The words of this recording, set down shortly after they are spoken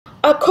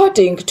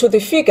According to the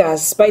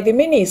figures by the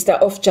Minister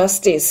of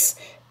Justice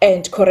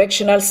and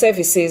Correctional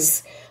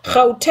Services,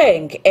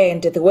 Gauteng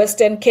and the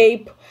Western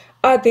Cape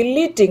are the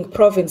leading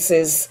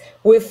provinces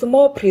with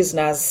more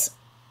prisoners.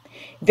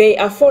 They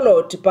are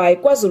followed by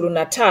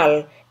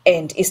KwaZulu-Natal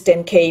and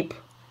Eastern Cape.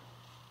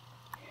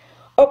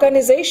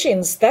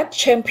 Organizations that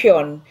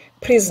champion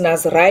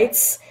prisoners'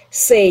 rights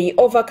say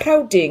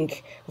overcrowding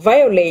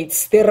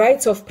violates the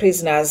rights of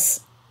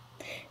prisoners.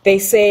 They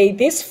say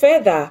this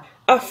further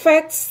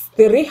affects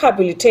the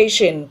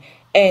rehabilitation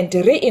and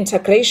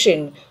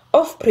reintegration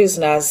of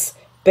prisoners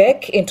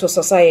back into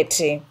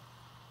society.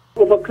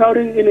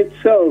 Overcrowding in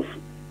itself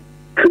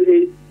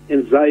creates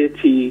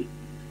anxiety,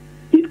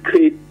 it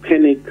creates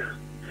panic,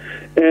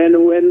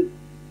 and when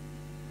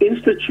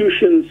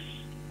institutions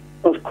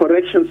of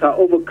corrections are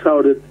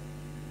overcrowded,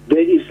 there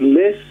is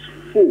less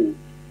food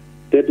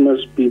that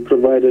must be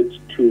provided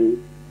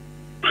to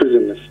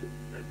prisoners.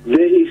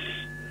 There is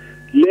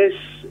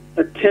less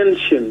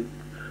attention.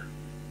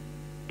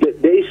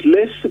 There is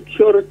less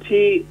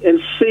security and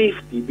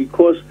safety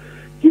because,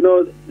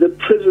 the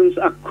prisons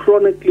are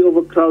chronically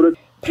overcrowded.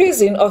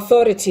 Prison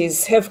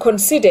authorities have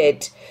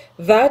conceded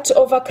that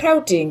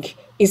overcrowding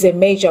is a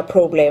major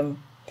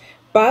problem,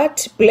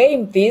 but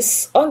blame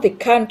this on the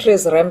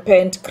country's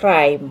rampant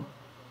crime.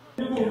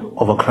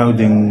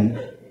 Overcrowding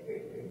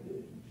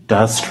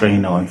does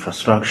strain our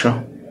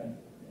infrastructure.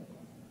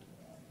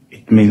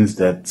 It means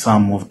that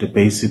some of the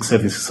basic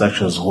services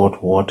such as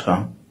hot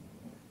water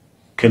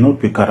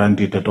cannot be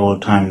guaranteed at all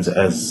times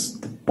as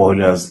the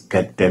boilers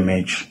get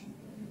damaged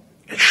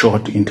at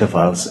short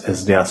intervals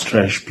as they are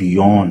stretched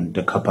beyond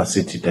the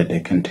capacity that they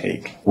can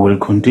take. We'll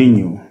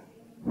continue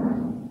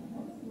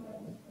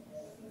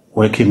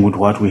working with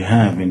what we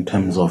have in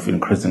terms of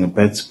increasing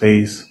bed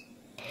space.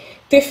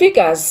 The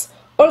figures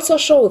also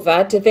show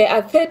that there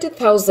are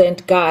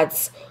 30,000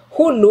 guards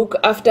who look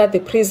after the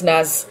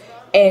prisoners,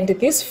 and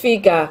this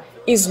figure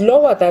is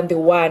lower than the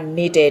one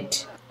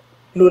needed.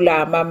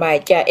 Lula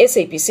Mamakya,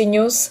 SABC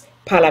News,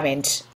 Parliament.